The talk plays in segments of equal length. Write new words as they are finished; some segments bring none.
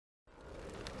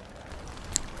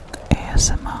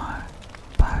ASMR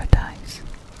Paradise.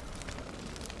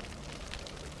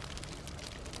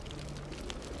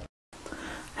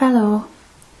 Hello,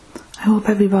 I hope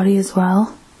everybody is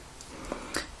well.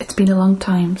 It's been a long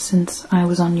time since I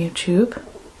was on YouTube,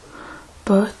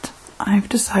 but I've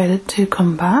decided to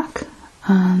come back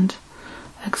and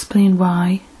explain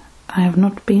why I have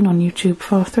not been on YouTube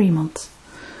for 3 months.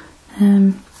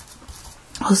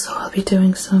 Also, I'll be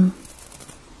doing some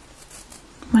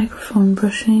microphone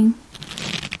brushing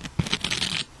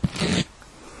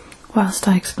whilst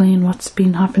I explain what's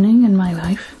been happening in my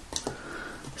life.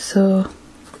 So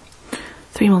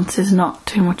 3 months is not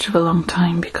too much of a long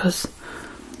time because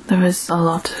there is a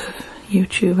lot of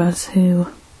YouTubers who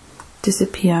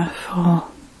disappear for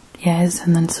years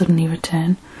and then suddenly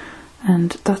return,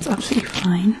 and that's absolutely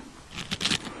fine.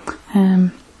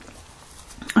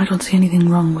 I don't see anything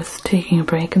wrong with taking a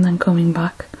break and then coming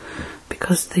back,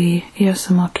 because the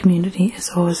ASMR community is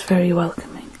always very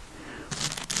welcoming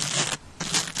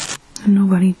and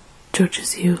nobody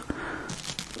judges you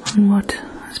on what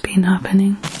has been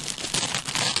happening.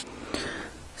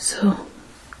 So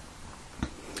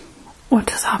what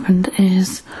has happened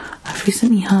is I've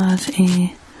recently had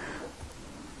a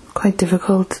quite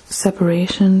difficult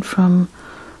separation from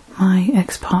my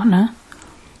ex-partner.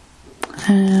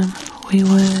 We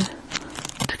were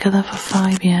together for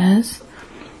 5 years,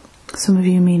 some of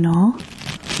you may know,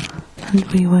 and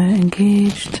we were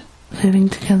engaged, living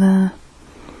together,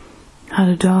 had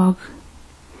a dog,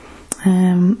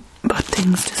 but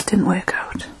things just didn't work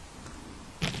out.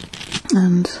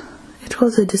 And it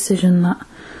was a decision that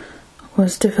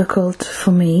was difficult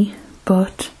for me,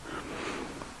 but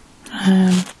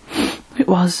it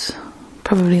was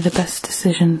probably the best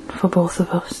decision for both of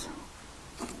us.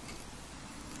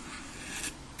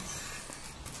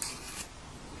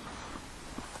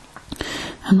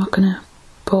 I'm not going to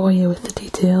bore you with the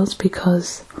details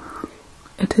because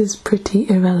it is pretty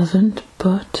irrelevant,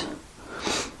 but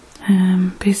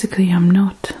basically I'm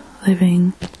not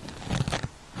living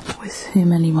with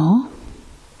him anymore,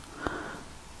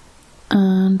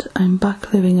 and I'm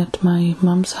back living at my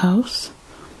mum's house,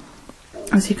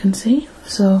 as you can see.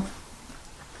 So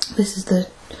this is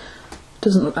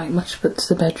doesn't look like much, but it's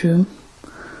the bedroom.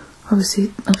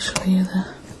 Obviously I'll show you the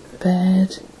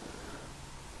bed.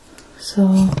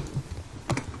 So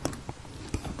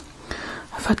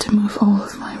I've had to move all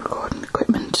of my recording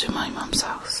equipment to my mum's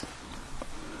house,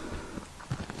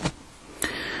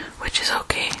 which is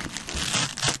okay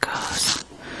because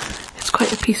it's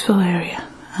quite a peaceful area,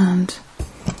 and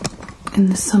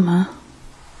in the summer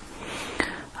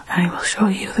I will show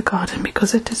you the garden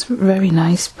because it is very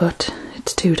nice, but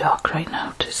it's too dark right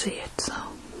now to see it.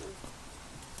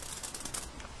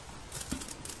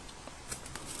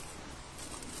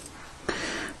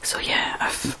 So yeah,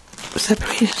 I've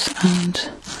separated and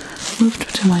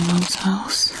moved to my mum's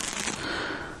house,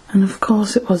 and of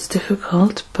course it was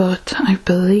difficult, but I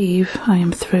believe I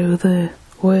am through the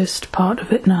worst part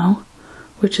of it now,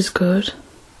 which is good.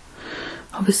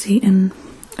 Obviously in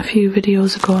a few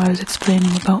videos ago I was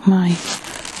explaining about my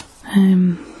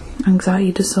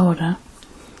anxiety disorder,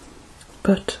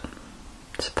 but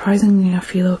surprisingly I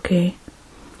feel okay.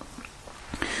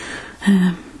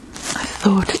 I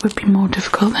thought it would be more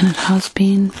difficult than it has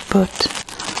been, but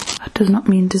that does not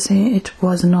mean to say it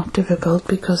was not difficult,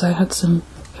 because I had some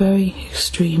very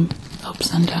extreme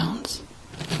ups and downs.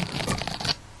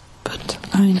 But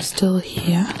I'm still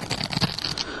here,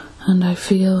 and I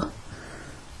feel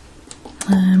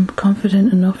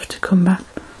confident enough to come back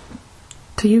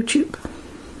to YouTube,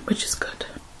 which is good,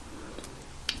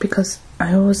 because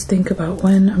I always think about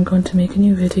when I'm going to make a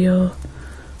new video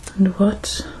and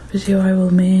what video I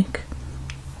will make.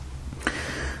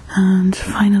 And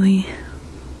finally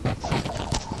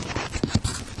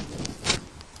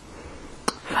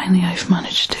I've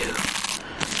managed to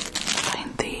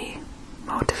find the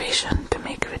motivation to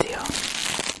make a video.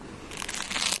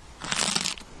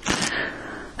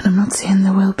 And I'm not saying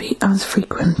they will be as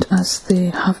frequent as they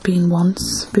have been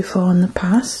once before in the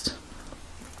past.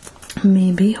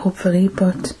 Maybe, hopefully,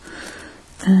 but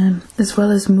as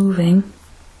well as moving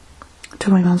to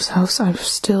my mum's house, I've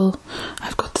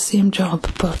got the same job,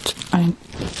 but I'm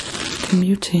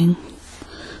commuting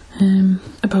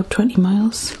about 20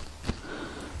 miles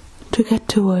to get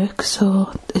to work,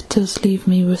 so it does leave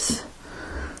me with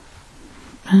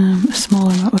a small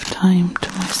amount of time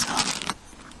to myself.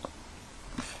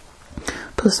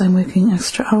 Plus I'm working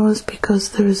extra hours because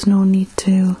there is no need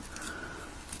to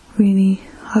really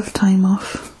have time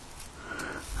off,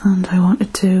 and I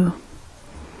wanted to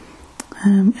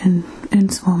earn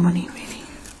some more money, really,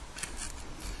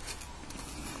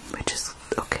 which is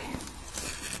okay.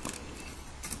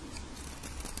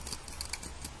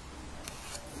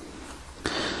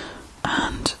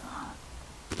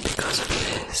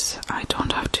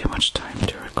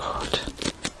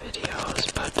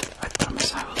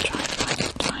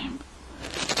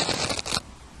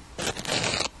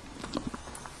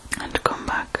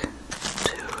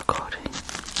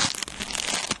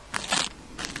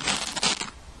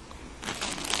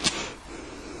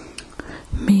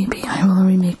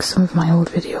 remake some of my old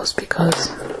videos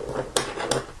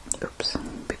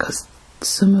because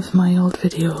some of my old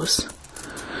videos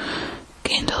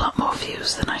gained a lot more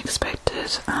views than I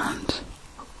expected, and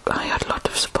I had a lot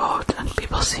of support and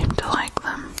people seemed to like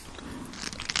them.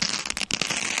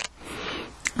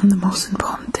 And the most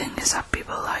important thing is that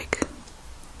people like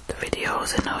the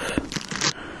videos enough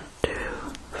to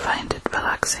find it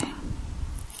relaxing.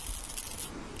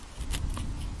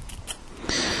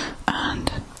 And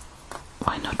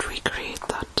why not recreate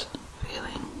that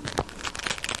feeling?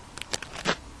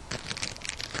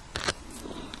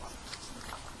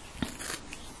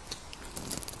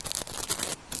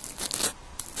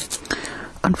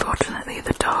 Unfortunately,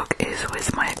 the dog is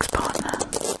with my ex-partner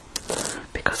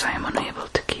because I am unable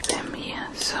to keep him here,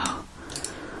 so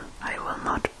I will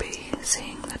not be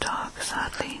seeing the dog,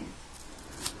 sadly.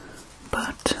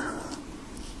 But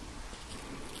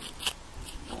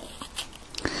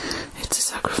it's a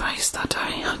sacrifice that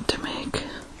I had to make.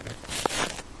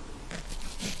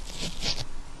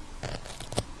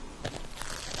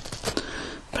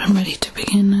 But I'm ready to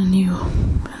begin a new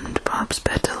and perhaps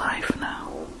better life now.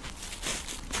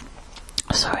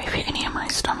 Sorry if you can hear my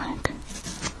stomach.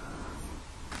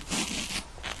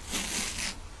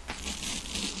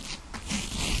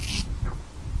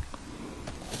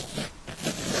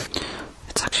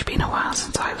 It's actually been a while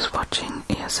since I was watching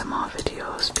ASMR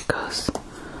videos because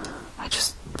I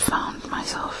just found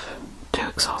myself too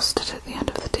exhausted at the end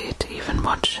of the day to even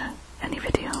watch any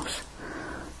videos.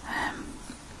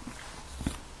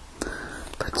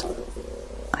 But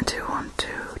I do want to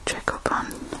check up on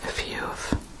a few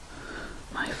of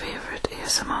my favourite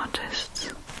ASMR artists.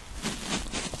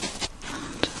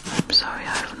 And I'm sorry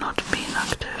I have not been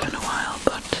active in a while,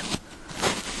 but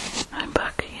I'm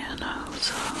back here now,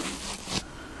 so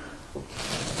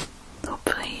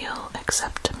hopefully you'll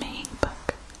accept me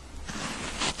back.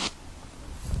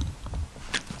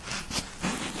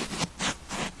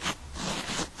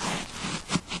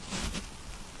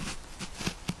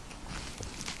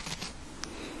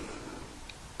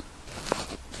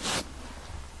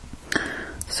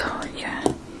 So yeah,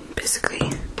 basically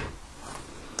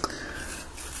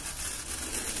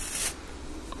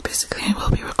I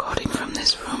will be recording from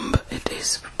this room, but it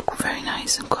is very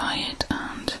nice and quiet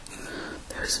and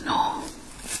there is no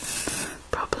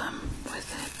problem with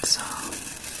it, so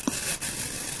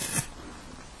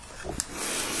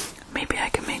maybe I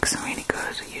can make some really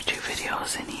good YouTube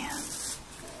videos in here.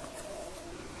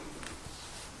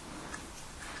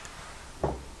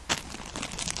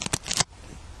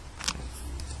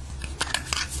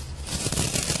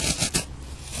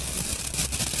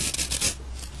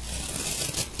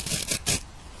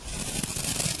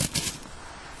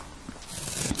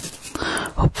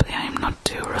 Hopefully I'm not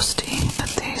too rusty at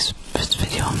this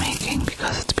video making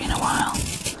because it's been a while,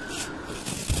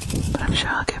 but I'm sure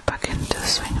I'll get back into the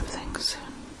swing of things soon.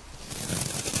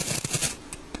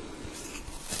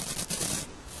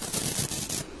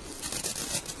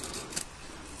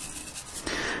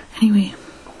 Anyway,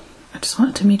 I just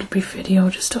wanted to make a brief video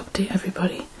just to update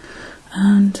everybody,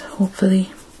 and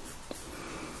hopefully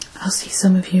I'll see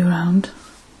some of you around,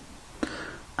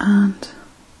 and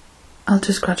I'll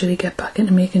just gradually get back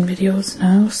into making videos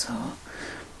now, so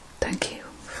thank you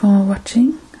for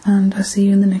watching and I'll see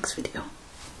you in the next video.